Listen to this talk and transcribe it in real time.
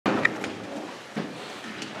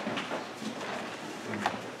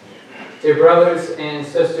Dear brothers and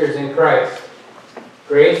sisters in Christ,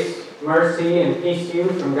 grace, mercy, and peace to you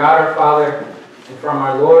from God our Father and from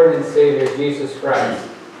our Lord and Savior Jesus Christ.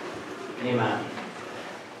 Amen.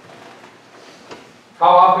 How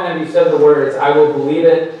often have you said the words, "I will believe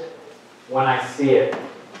it when I see it"? I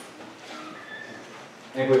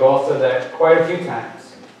think we've all said that quite a few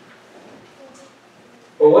times.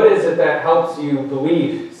 But what is it that helps you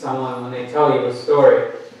believe someone when they tell you a story?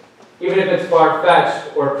 Even if it's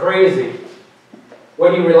far-fetched or crazy, what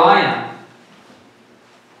do you rely on?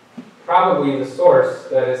 Probably the source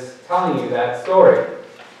that is telling you that story.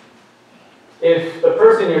 If the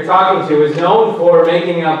person you're talking to is known for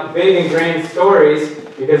making up big and grand stories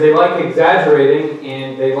because they like exaggerating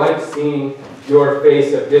and they like seeing your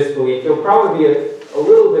face of disbelief, you'll probably be a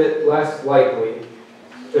little bit less likely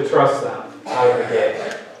to trust them out of the gate.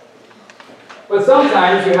 But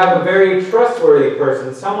sometimes you have a very trustworthy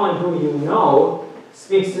person, someone who you know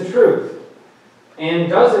speaks the truth and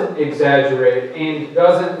doesn't exaggerate and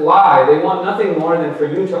doesn't lie. They want nothing more than for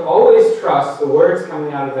you to always trust the words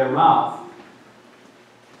coming out of their mouth.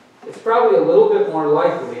 It's probably a little bit more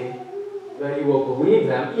likely that you will believe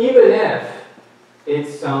them, even if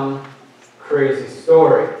it's some crazy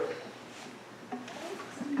story.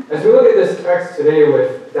 As we look at this text today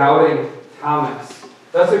with doubting Thomas,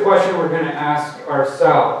 that's the question we're going to ask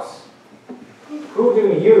ourselves. Who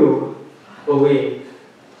do you believe?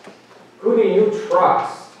 Who do you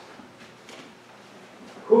trust?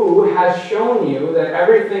 Who has shown you that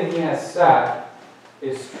everything he has said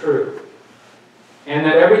is true? And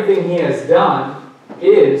that everything he has done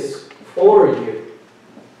is for you?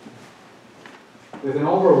 With an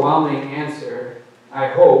overwhelming answer, I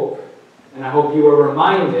hope you are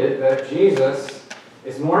reminded that Jesus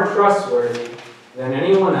is more trustworthy than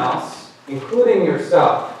anyone else, including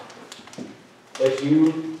yourself, that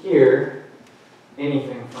you hear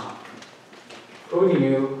anything from. Who do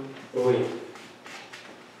you believe?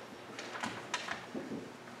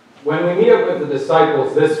 When we meet up with the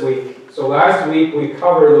disciples this week, so last week we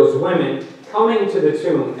covered those women coming to the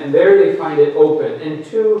tomb, and there they find it open, and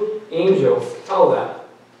two angels tell them,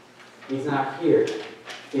 "He's not here.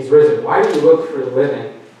 He's risen. Why do you look for the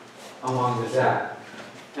living among the dead?"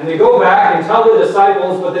 And they go back and tell the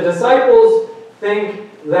disciples, but the disciples think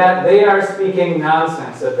that they are speaking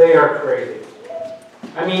nonsense, that they are crazy.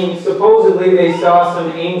 I mean, supposedly they saw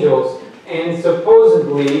some angels, and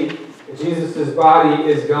supposedly Jesus' body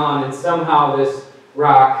is gone, and somehow this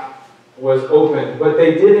rock was opened. But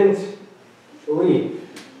they didn't believe.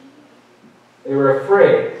 They were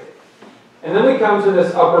afraid. And then we come to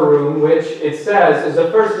this upper room, which it says is the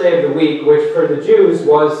first day of the week, which for the Jews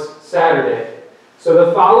was Saturday. So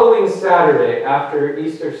the following Saturday, after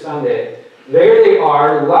Easter Sunday, there they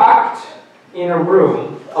are, locked in a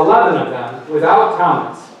room, 11 of them, without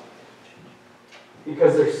Thomas,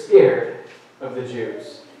 because they're scared of the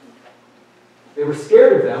Jews. They were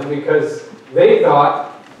scared of them because they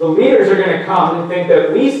thought the leaders are going to come and think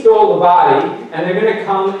that we stole the body, and they're going to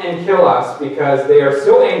come and kill us because they are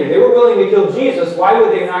so angry. They were willing to kill Jesus. Why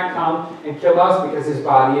would they not come and kill us because his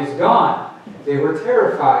body is gone? They were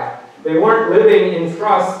terrified. They weren't living in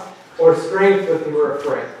trust or strength, but they were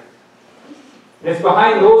afraid. And it's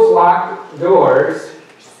behind those locked doors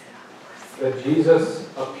that Jesus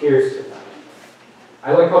appears to them.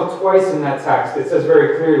 I like how twice in that text it says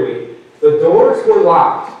very clearly, the doors were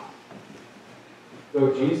locked, though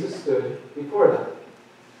Jesus stood before them.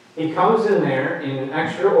 He comes in there in an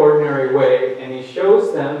extraordinary way, and he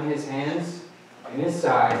shows them his hands and his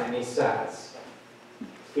side, and he says,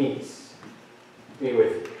 "Peace be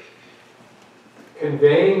with you."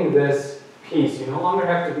 Conveying this peace. You no longer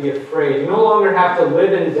have to be afraid. You no longer have to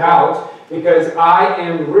live in doubt, because I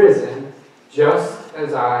am risen just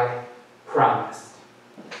as I promised.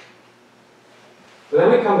 But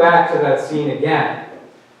then we come back to that scene again.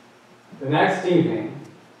 The next evening,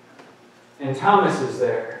 and Thomas is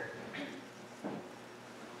there.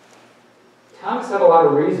 Thomas had a lot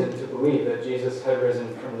of reason to believe that Jesus had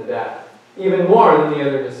risen from the dead, even more than the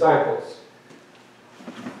other disciples.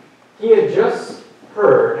 He had just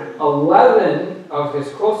heard 11 of his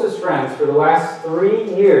closest friends for the last 3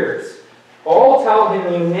 years all tell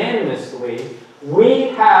him unanimously, "We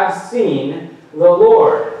have seen the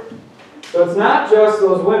Lord." So it's not just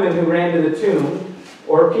those women who ran to the tomb,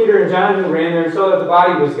 or Peter and John who ran there and saw that the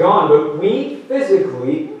body was gone, but we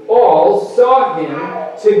physically all saw him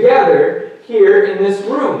together here in this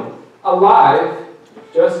room, alive,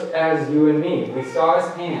 just as you and me. We saw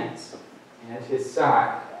his hands and his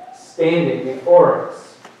side standing before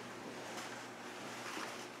us.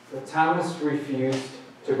 But Thomas refused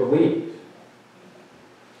to believe.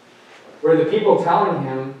 Were the people telling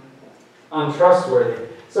him untrustworthy.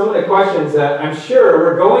 Some of the questions that I'm sure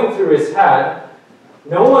were going through his head,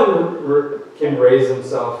 no one can raise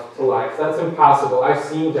himself to life. That's impossible. I've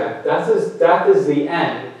seen death. Death is the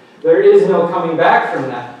end. There is no coming back from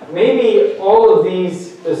that. Maybe all of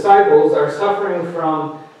these disciples are suffering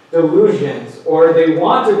from delusions, or they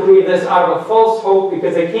want to believe this out of a false hope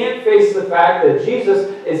because they can't face the fact that Jesus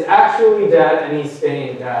is actually dead and he's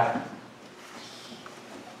staying dead.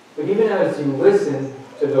 But even as you listen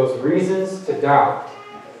to those reasons to doubt,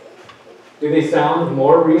 do they sound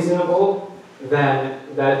more reasonable than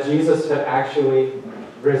that Jesus had actually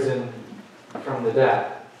risen from the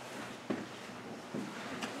dead?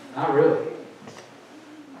 Not really.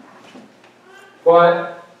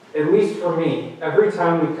 But at least for me, every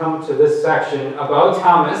time we come to this section about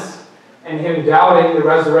Thomas and him doubting the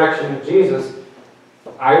resurrection of Jesus,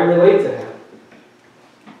 I relate to him.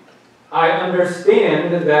 I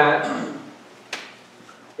understand that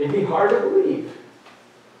it'd be hard to believe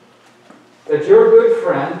that your good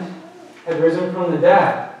friend had risen from the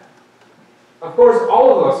dead. Of course,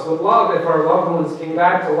 all of us would love if our loved ones came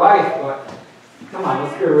back to life, but come on,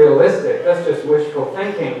 let's be realistic. That's just wishful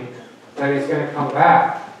thinking that he's going to come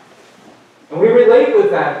back. And we relate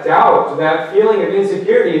with that doubt, that feeling of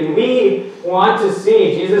insecurity, and we want to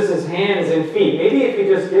see Jesus' hands and feet. Maybe if he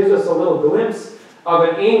just gives us a little glimpse of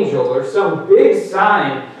an angel or some big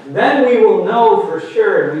sign, then we will know for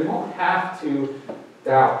sure, and we won't have to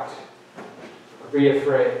doubt or be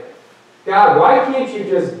afraid. God, why can't you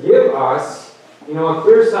just give us, a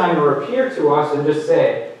clear sign or appear to us and just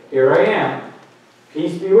say, here I am,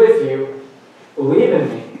 peace be with you, believe in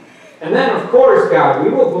me. And then, of course, God, we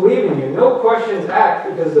will believe in you, no questions asked,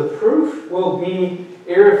 because the proof will be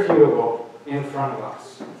irrefutable in front of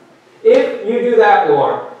us. If you do that,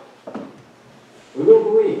 Lord, we will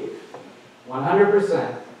believe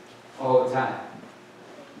 100% all the time.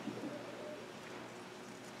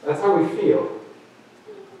 That's how we feel.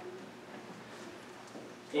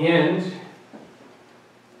 And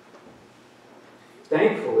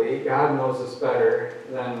thankfully, God knows us better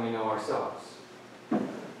than we know ourselves.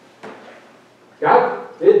 God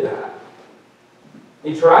did that.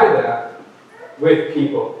 He tried that with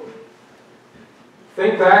people.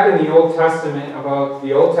 Think back in the Old Testament about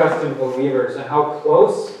the Old Testament believers and how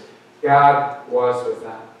close God was with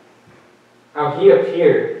them. How he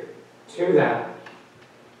appeared to them.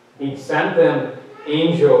 He sent them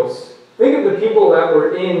angels. Think of the people that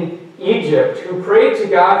were in Egypt who prayed to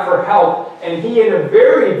God for help, and he in a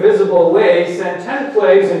very visible way sent 10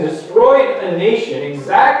 plagues and destroyed a nation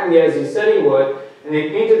exactly as he said he would, and they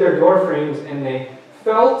painted their door frames and they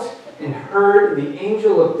felt and heard the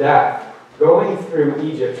angel of death going through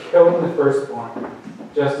Egypt, killing the firstborn,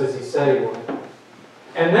 just as he said he would.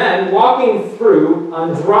 And then walking through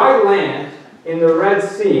on dry land in the Red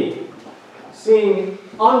Sea, seeing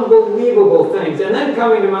unbelievable things, and then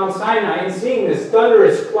coming to Mount Sinai and seeing this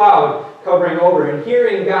thunderous cloud covering over and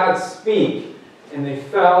hearing God speak, and they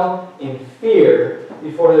fell in fear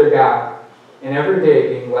before their God. And every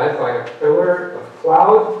day being led by a pillar of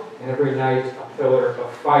cloud, and every night a pillar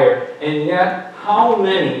of fire. And yet, how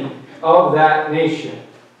many of that nation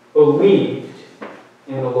believed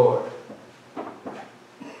in the Lord?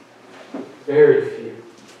 Very few.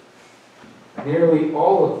 Nearly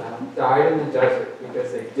all of them died in the desert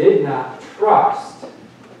because they did not trust,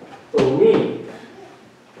 believe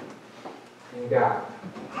in God.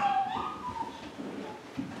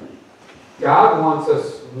 God wants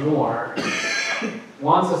us more,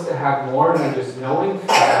 wants us to have more than just knowing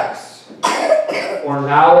facts or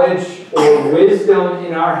knowledge or wisdom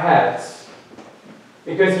in our heads,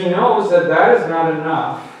 because he knows that that is not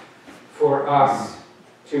enough for us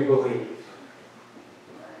to believe.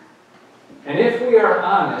 And if we are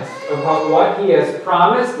honest about what he has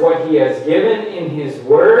promised, what he has given in his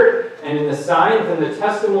word, and in the signs and the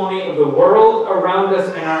testimony of the world around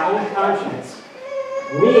us and our own conscience,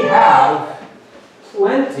 we have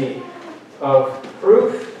plenty of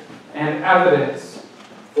proof and evidence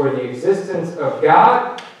for the existence of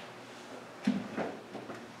God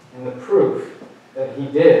and the proof that he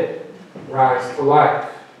did rise to life.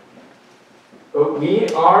 But we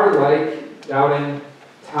are like doubting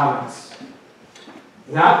Thomas.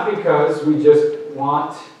 Not because we just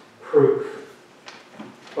want proof,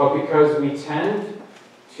 but because we tend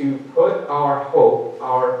to put our hope,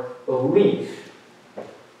 our belief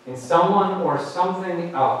in someone or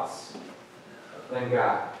something else than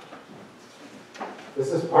God.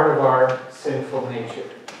 This is part of our sinful nature.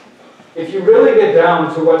 If you really get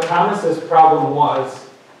down to what Thomas's problem was,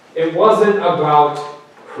 it wasn't about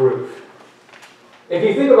proof. If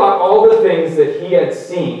you think about all the things that he had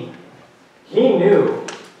seen, he knew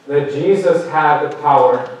that Jesus had the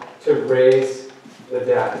power to raise the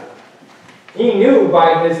dead. He knew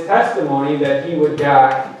by his testimony that he would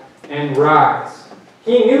die and rise.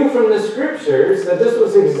 He knew from the Scriptures that this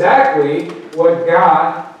was exactly what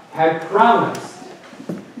God had promised.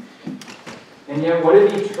 And yet, what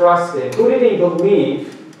did he trust in? Who did he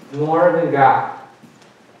believe more than God?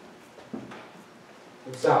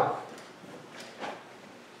 Himself.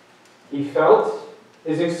 He felt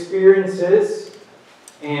his experiences,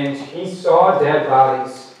 and he saw dead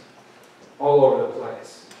bodies all over the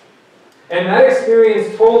place. And that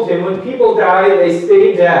experience told him, when people die, they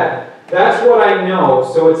stay dead. That's what I know,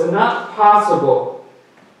 so it's not possible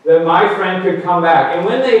that my friend could come back. And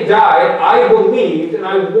when they died, I believed, and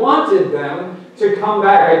I wanted them to come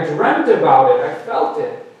back. I dreamt about it. I felt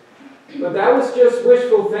it. But that was just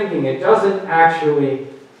wishful thinking. It doesn't actually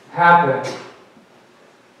happen.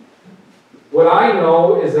 What I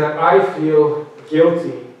know is that I feel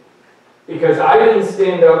guilty because I didn't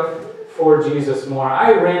stand up for Jesus more.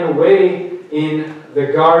 I ran away in the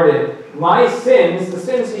garden. My sins, the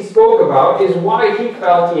sins he spoke about, is why he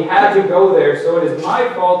felt he had to go there. So it is my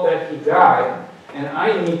fault that he died, and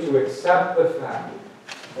I need to accept the fact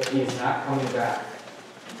that he's not coming back.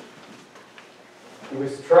 He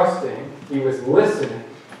was trusting, he was listening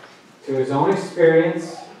to his own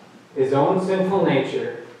experience, his own sinful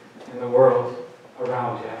nature, and the world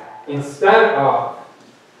around him, instead of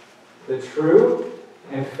the true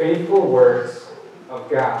and faithful words of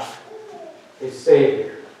God, his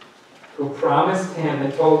Savior, who promised him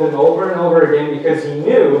and told him over and over again, because he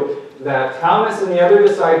knew that Thomas and the other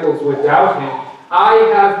disciples would doubt him, I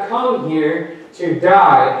have come here to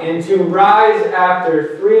die and to rise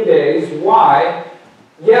after 3 days. Why?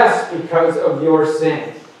 Yes, because of your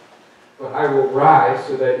sin. But I will rise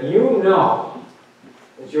so that you know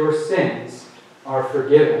that your sins are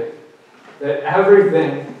forgiven, that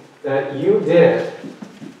everything that you did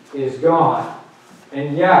is gone.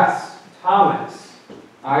 And yes, Thomas,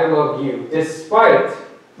 I love you, despite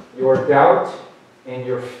your doubt and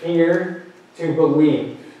your fear to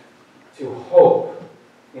believe, to hope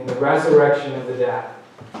in the resurrection of the dead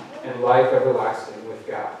and life everlasting with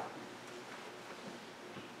God.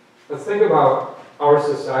 Let's think about our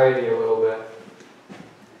society a little bit.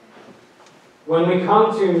 When we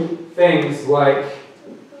come to things like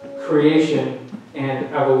creation and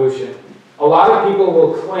evolution, a lot of people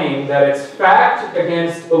will claim that it's fact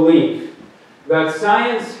against belief, that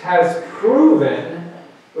science has proven,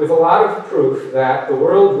 with a lot of proof, that the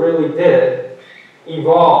world really did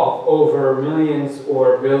evolve over millions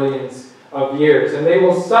or billions of years. And they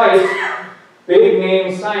will cite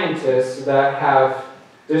big-name scientists that have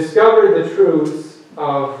discovered the truths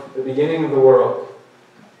of the beginning of the world.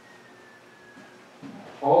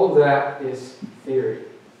 All of that is theory.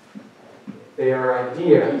 They are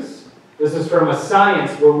ideas. This is from a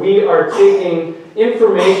science where we are taking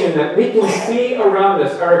information that we can see around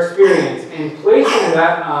us, our experience, and placing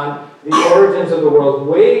that on the origins of the world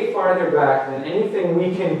way farther back than anything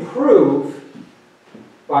we can prove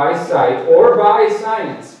by sight or by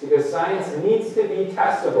science, because science needs to be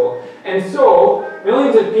testable. And so,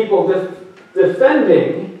 millions of people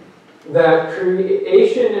defending that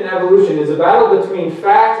creation and evolution is a battle between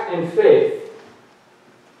fact and faith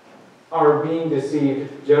are being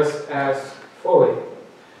deceived just as fully.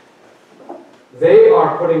 They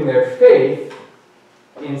are putting their faith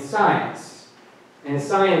in science and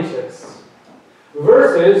scientists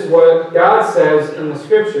versus what God says in the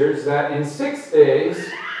Scriptures, that in 6 days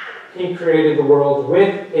he created the world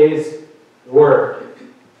with his word.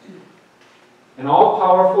 An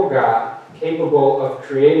all-powerful God capable of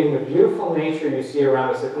creating the beautiful nature you see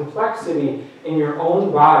around us, the complexity in your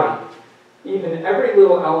own body. Even every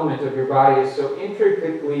little element of your body is so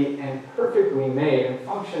intricately and perfectly made and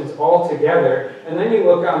functions all together. And then you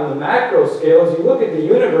look on the macro scales, you look at the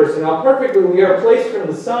universe and how perfectly we are placed from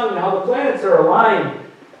the sun and how the planets are aligned.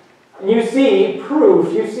 And you see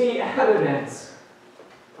proof, you see evidence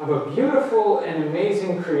of a beautiful and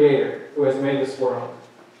amazing Creator who has made this world.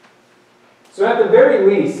 So at the very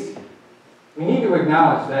least, we need to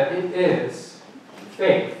acknowledge that it is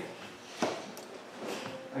faith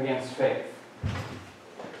against faith.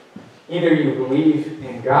 Either you believe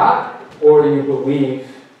in God or you believe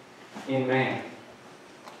in man.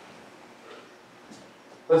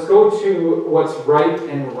 Let's go to what's right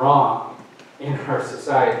and wrong in our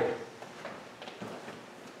society.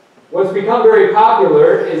 What's become very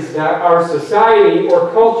popular is that our society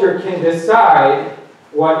or culture can decide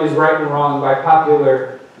what is right and wrong by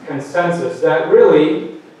popular consensus. That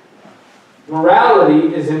really,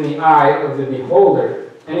 morality is in the eye of the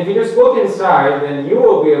beholder. And if you just look inside, then you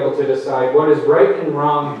will be able to decide what is right and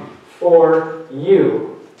wrong for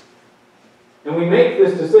you. And we make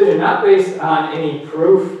this decision not based on any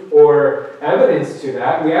proof or evidence to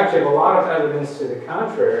that. We actually have a lot of evidence to the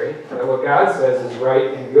contrary, that what God says is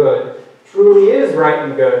right and good truly is right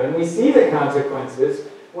and good. And we see the consequences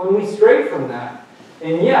when we stray from that.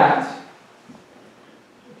 And yet,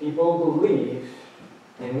 people believe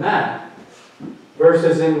in that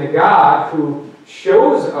versus in the God who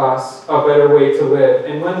shows us a better way to live.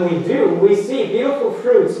 And when we do, we see beautiful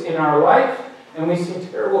fruits in our life, and we see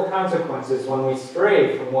terrible consequences when we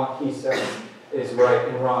stray from what He says is right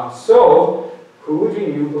and wrong. So, who do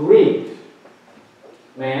you believe?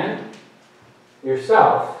 Man,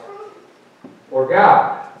 yourself, or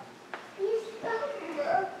God?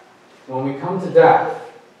 When we come to death,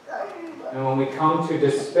 and when we come to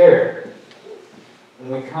despair,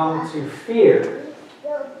 when we come to fear,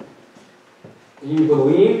 do you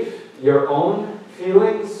believe your own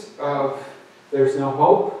feelings of there's no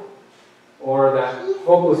hope? Or that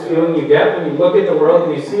hopeless feeling you get when you look at the world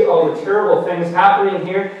and you see all the terrible things happening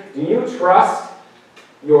here? Do you trust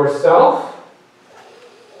yourself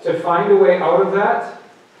to find a way out of that?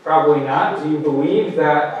 Probably not. Do you believe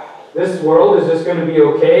that this world is just going to be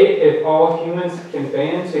okay if all humans can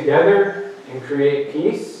band together and create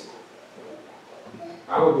peace?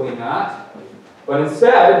 Probably not. But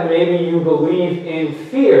instead, maybe you believe in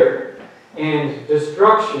fear and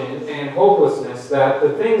destruction and hopelessness, that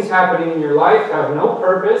the things happening in your life have no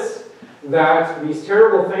purpose, that these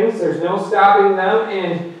terrible things, there's no stopping them,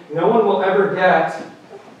 and no one will ever get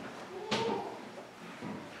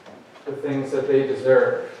the things that they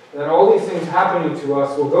deserve. That all these things happening to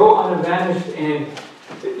us will go unavenged, and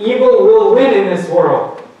the evil will win in this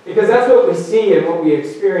world. Because that's what we see and what we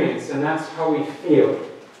experience, and that's how we feel.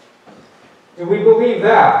 Do we believe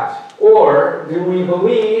that? Or do we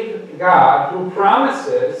believe God who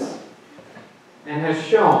promises and has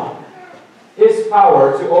shown His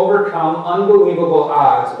power to overcome unbelievable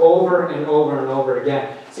odds over and over and over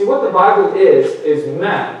again? See, what the Bible is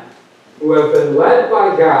men who have been led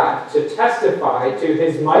by God to testify to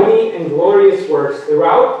His mighty and glorious works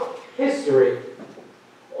throughout history.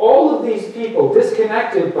 All of these people,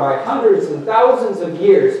 disconnected by hundreds and thousands of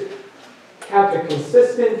years, kept a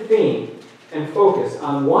consistent theme and focus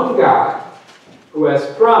on one God who has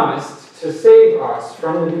promised to save us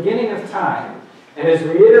from the beginning of time, and has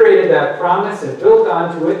reiterated that promise and built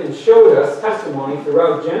onto it and showed us testimony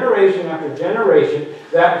throughout generation after generation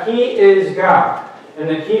that He is God and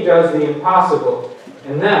that He does the impossible.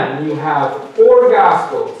 And then you have 4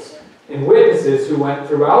 Gospels and witnesses who went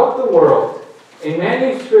throughout the world in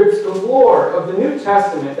manuscripts galore of the New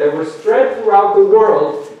Testament that were spread throughout the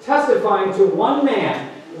world, testifying to one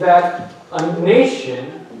man that a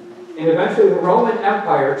nation and eventually the Roman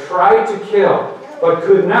Empire tried to kill, but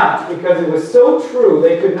could not, because it was so true,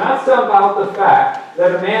 they could not stump out the fact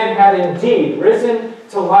that a man had indeed risen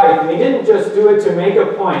to life. And he didn't just do it to make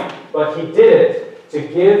a point, but he did it to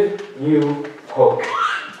give you hope.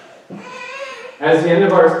 As the end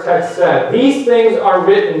of our text said, these things are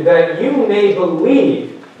written that you may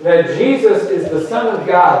believe that Jesus is the Son of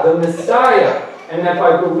God, the Messiah, and that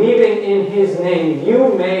by believing in His name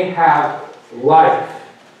you may have life.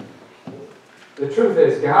 The truth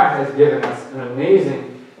is, God has given us an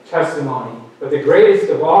amazing testimony. But the greatest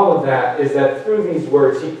of all of that is that through these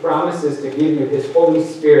words, He promises to give you His Holy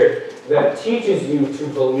Spirit that teaches you to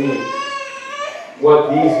believe what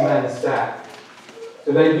these men said.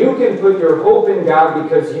 So that you can put your hope in God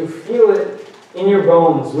because you feel it in your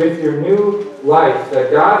bones with your new life, that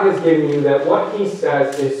God has given you, that what He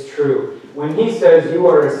says is true. When He says you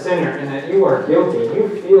are a sinner and that you are guilty, you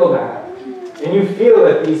feel that. And you feel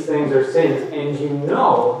that these things are sins, and you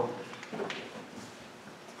know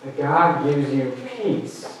that God gives you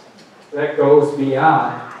peace that goes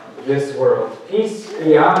beyond this world. Peace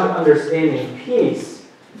beyond understanding. Peace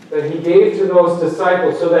that He gave to those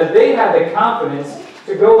disciples so that they had the confidence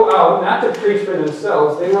to go out, not to preach for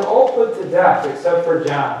themselves. They were all put to death except for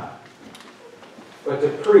John. But to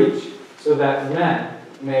preach so that men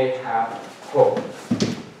may have hope.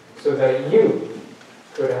 So that you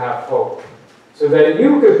could have hope. So that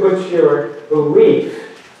you could put your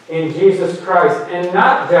belief in Jesus Christ and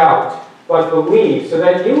not doubt, but believe. So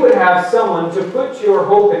that you would have someone to put your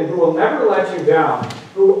hope in who will never let you down,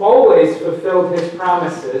 who always fulfilled His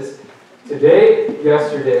promises today,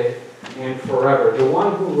 yesterday, and forever. The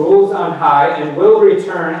one who rules on high and will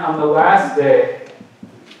return on the last day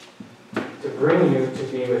to bring you to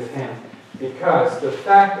be with Him. Because the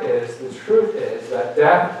fact is, the truth is, that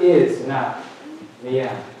death is not the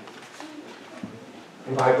end.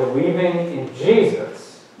 And by believing in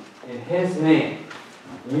Jesus, His name,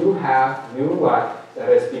 you have new life that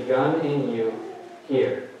has begun in you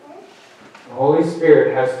here. The Holy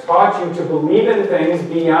Spirit has taught you to believe in things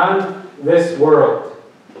beyond this world,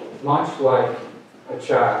 much like a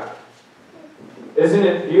child. Isn't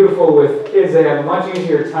it beautiful with kids? They have a much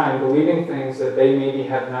easier time believing things that they maybe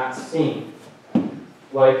have not seen.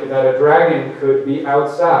 Like that a dragon could be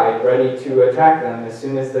outside ready to attack them as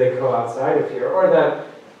soon as they go outside of here. Or that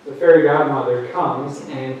the fairy godmother comes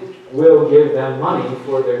and will give them money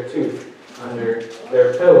for their tooth under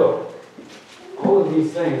their pillow. All of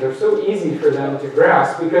these things are so easy for them to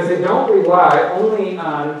grasp because they don't rely only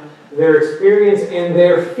on their experience and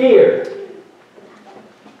their fear,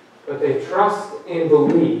 but they trust and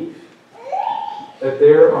believe that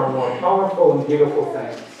there are more powerful and beautiful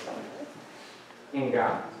things in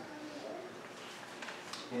God.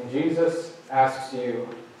 And Jesus asks you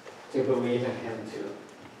to believe in Him too.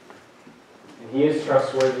 And He is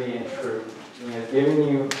trustworthy and true. He has given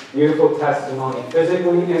you beautiful testimony,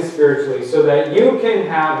 physically and spiritually, so that you can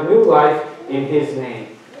have new life in His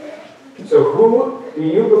name. So who do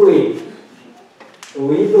you believe?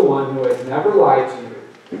 Believe the one who has never lied to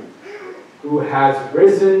you, who has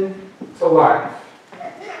risen to life.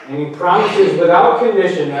 And He promises without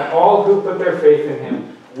condition that all who put their faith in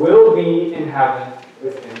Him will be in heaven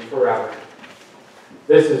with Him forever.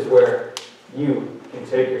 This is where you can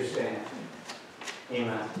take your stand.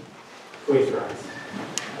 Amen. Please rise.